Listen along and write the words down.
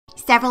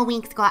Several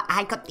weeks ago,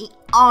 I got the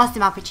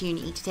awesome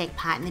opportunity to take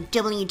part in the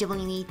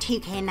WWE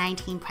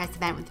 2K19 press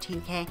event with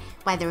 2K,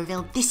 where they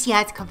revealed this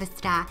year's cover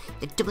star,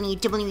 the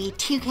WWE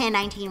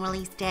 2K19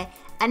 release date,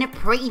 and a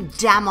pretty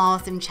damn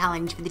awesome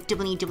challenge for the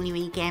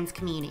WWE games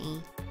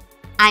community.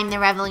 I'm the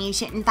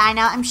RevELLEution, and by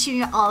now I'm sure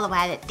you're all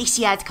aware that this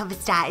year's cover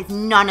star is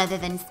none other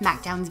than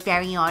SmackDown's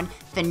very own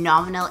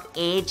phenomenal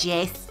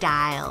AJ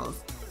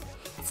Styles.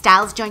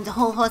 Styles joins a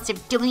whole host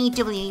of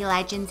WWE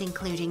legends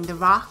including The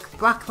Rock,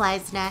 Brock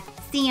Lesnar,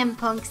 CM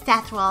Punk,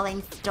 Seth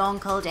Rollins,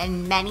 Stone Cold,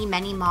 and many,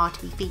 many more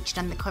to be featured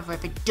on the cover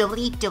of a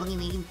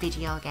WWE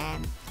video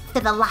game. For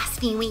the last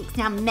few weeks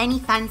now, many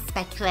fans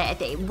speculated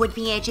that it would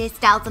be AJ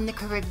Styles on the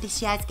cover of this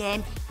year's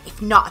game,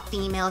 if not a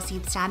female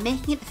superstar,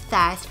 making it the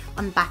first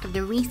on the back of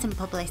the recent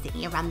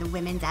publicity around the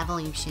women's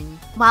evolution.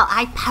 While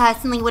I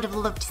personally would have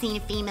loved to see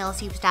a female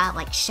superstar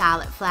like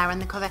Charlotte Flair on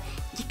the cover,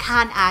 you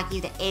can't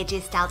argue that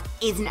AJ Styles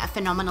isn't a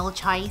phenomenal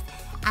choice,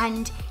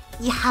 and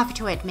you have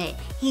to admit,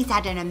 he's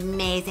had an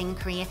amazing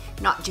career,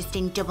 not just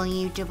in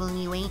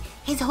WWE.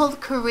 His whole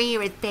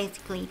career is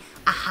basically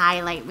a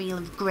highlight reel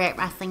of great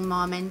wrestling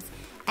moments.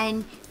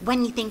 And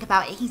when you think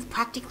about it, he's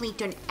practically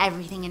done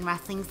everything in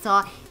wrestling,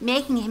 so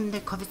making him the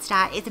cover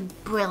star is a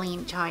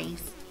brilliant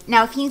choice.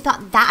 Now, if you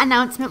thought that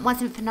announcement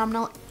wasn't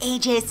phenomenal,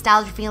 AJ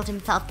Styles revealed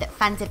himself that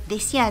fans of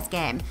this year's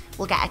game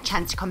will get a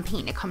chance to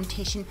compete in a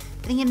competition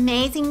for the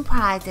amazing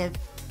prize of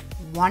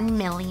 $1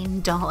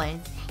 million.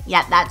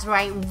 Yeah, that's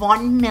right,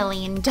 $1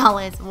 million,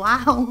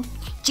 wow!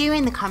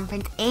 During the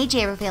conference,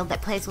 AJ revealed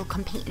that players will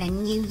compete in a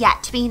new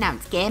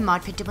yet-to-be-announced game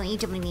mode for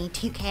WWE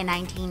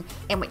 2K19,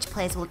 in which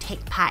players will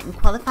take part in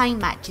qualifying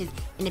matches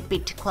in a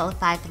bid to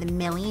qualify for the $1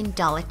 million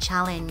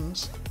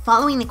challenge.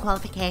 Following the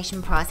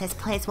qualification process,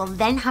 players will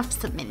then have to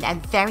submit their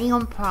very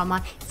own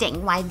promo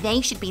stating why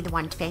they should be the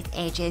one to face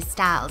AJ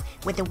Styles,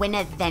 with the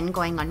winner then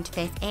going on to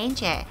face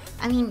AJ.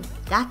 I mean,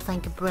 that's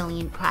like a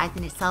brilliant prize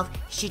in itself,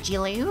 should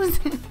you lose?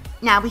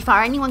 Now,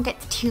 before anyone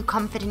gets too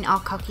confident or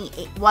cocky,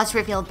 it was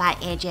revealed by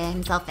AJ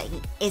himself that he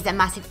is a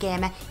massive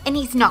gamer and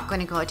he's not going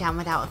to go down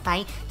without a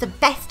fight, so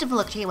best of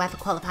luck to whoever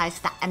qualifies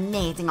for that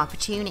amazing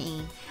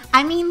opportunity.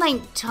 I mean,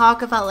 like,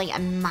 talk about like a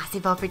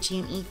massive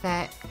opportunity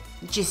for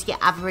just your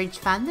average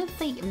fan, that's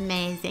like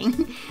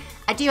amazing.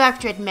 I do have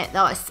to admit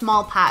though, a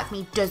small part of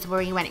me does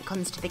worry when it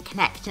comes to the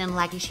connection and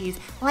lag issues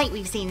like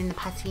we've seen in the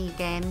past few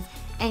games,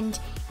 and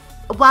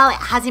while it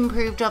has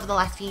improved over the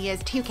last few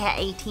years,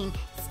 2K18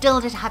 still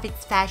did have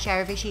its fair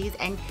share of issues,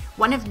 and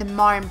one of the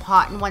more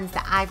important ones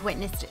that I've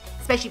witnessed,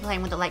 especially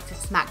playing with the likes of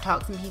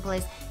SmackTalks and people,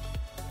 is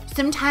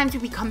sometimes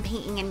we'd be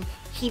competing and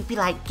he'd be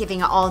like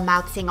giving it all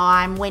mouth saying, oh,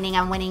 I'm winning,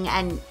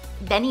 and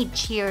then he'd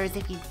cheer as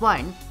if he'd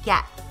won.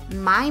 Yeah,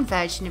 my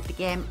version of the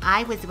game,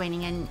 I was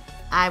winning and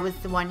I was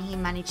the one who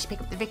managed to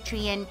pick up the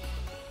victory, and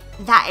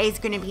that is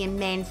going to be a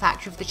main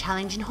factor of the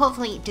challenge, and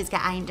hopefully it does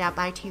get ironed out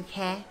by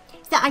 2K.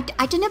 So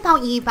I don't know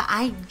about you, but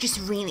I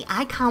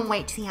can't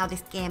wait to see how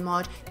this game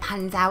mode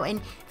pans out, and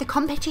the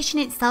competition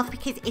itself,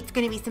 because it's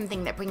going to be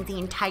something that brings the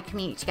entire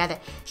community together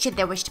should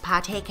they wish to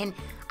partake, and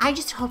I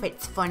just hope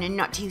it's fun and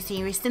not too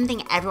serious,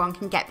 something everyone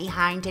can get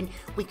behind, and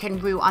we can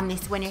root on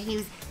this winner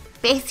who's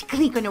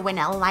basically going to win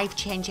a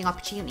life-changing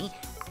opportunity,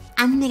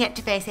 and they get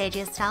to face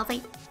AJ Styles.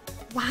 Like,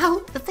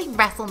 wow, that's like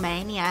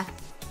WrestleMania.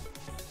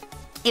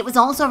 It was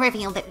also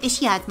revealed that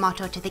this year's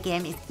motto to the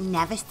game is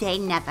never say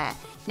never.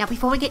 Now,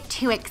 before we get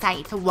too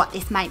excited for what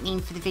this might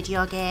mean for the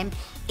video game,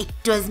 it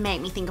does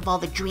make me think of all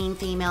the dream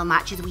female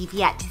matches we've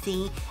yet to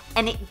see,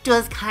 and it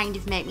does kind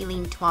of make me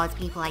lean towards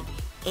people like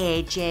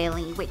AJ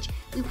Lee, which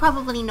we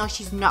probably know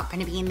she's not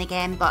going to be in the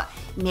game, but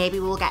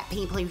maybe we'll get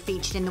people who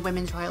featured in the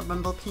Women's Royal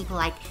Rumble, people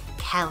like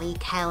Kelly,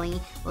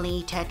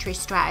 Lita, Trish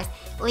Stratus.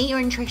 Lita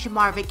and Trish are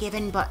more of a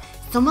given, but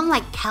someone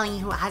like Kelly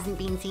who hasn't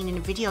been seen in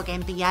a video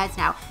game for years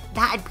now,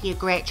 that'd be a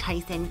great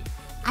choice, and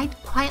I'd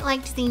quite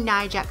like to see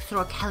Nia Jax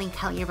throw Kelly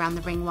around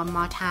the ring one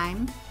more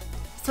time.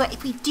 So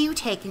if we do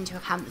take into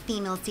account the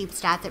female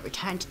superstars that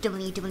return to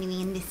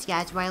WWE in this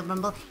year's Royal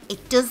Rumble,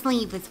 it does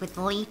leave us with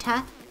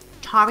Lita,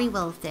 Tori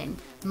Wilson,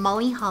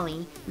 Molly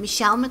Holly,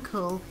 Michelle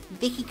McCool,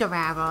 Vicky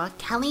Guerrero,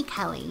 Kelly,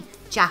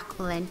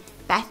 Jacqueline,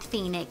 Beth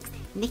Phoenix,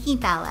 Nikki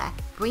Bella,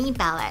 Brie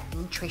Bella,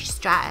 and Trish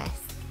Stratus.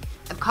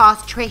 Of course,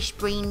 Trish,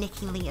 Brie,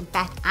 Nikki Lee, and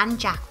Beth and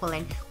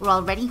Jacqueline were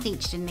already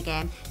featured in the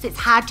game, so it's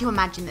hard to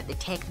imagine that they'd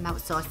take them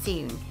out so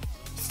soon.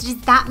 So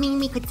does that mean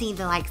we could see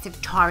the likes of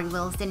Tori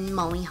Wilson,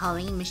 Molly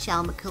Holly,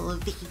 Michelle McCool,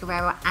 Vicky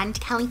Guerrero, and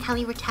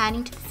Kelly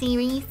returning to the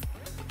series?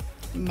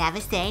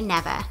 Never say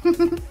never.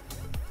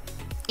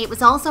 It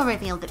was also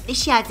revealed that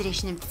this year's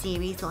edition of the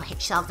series will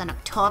hit shelves on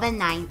October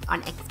 9th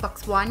on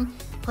Xbox One,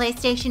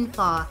 PlayStation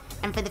 4,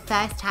 and for the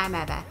first time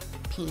ever,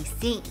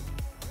 PC.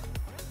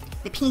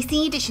 The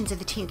PC editions of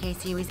the 2K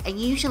series are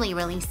usually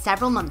released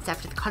several months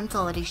after the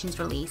console edition's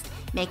release,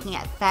 making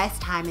it a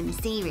first time in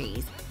the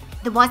series.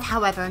 There was,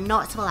 however, a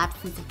noticeable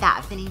absence of that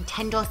of the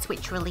Nintendo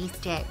Switch release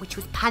date, which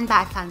was panned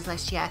by fans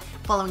last year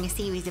following a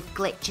series of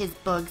glitches,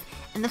 bugs,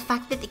 and the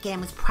fact that the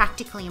game was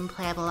practically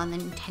unplayable on the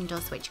Nintendo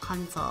Switch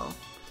console.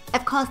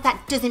 Of course,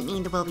 that doesn't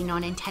mean there will be no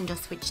Nintendo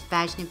Switch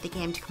version of the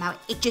game to come out,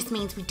 it just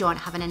means we don't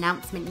have an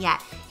announcement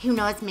yet. Who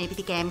knows, maybe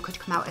the game could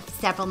come out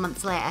several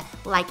months later,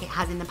 like it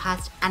has in the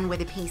past, and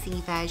with a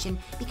PC version,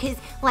 because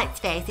let's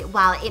face it,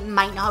 while it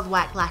might not have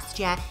worked last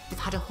year, they've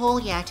had a whole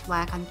year to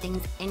work on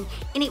things, and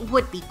it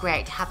would be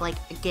great to have like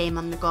a game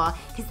on the go,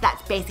 because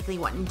that's basically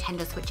what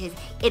Nintendo Switch is.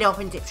 It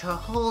opens it to a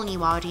whole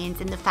new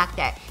audience, and the fact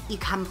that you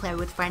can play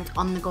with friends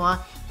on the go,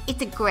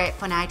 it's a great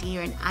fun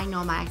idea, and I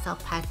know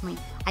myself personally,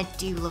 I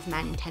do love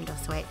my Nintendo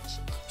Switch.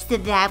 So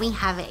there we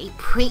have it, a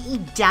pretty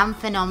damn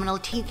phenomenal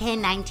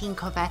 2K19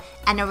 cover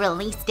and a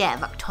release date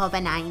of October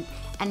 9th,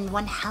 and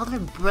one hell of a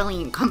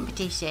brilliant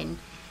competition.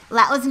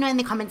 Let us know in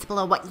the comments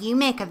below what you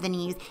make of the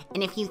news,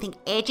 and if you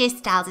think AJ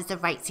Styles is the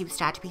right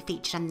superstar to be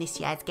featured on this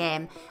year's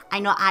game.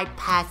 I know I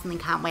personally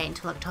can't wait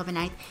until October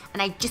 9th,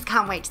 and I just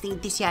can't wait to see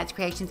this year's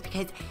creations,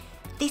 because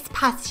this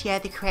past year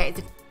the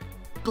creators have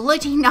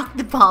bloody knocked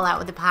the ball out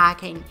of the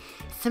park, and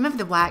some of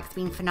the work's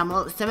been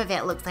phenomenal, some of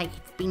it looks like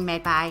it's been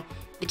made by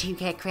the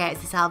 2K creators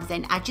themselves,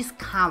 and I just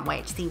can't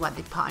wait to see what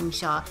they put on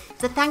show.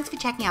 So thanks for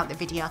checking out the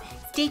video,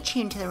 stay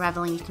tuned to the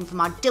RevELLEution for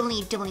more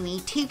WWE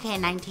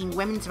 2K19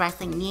 women's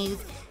wrestling news,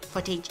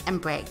 footage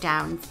and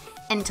breakdowns.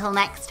 Until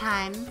next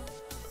time.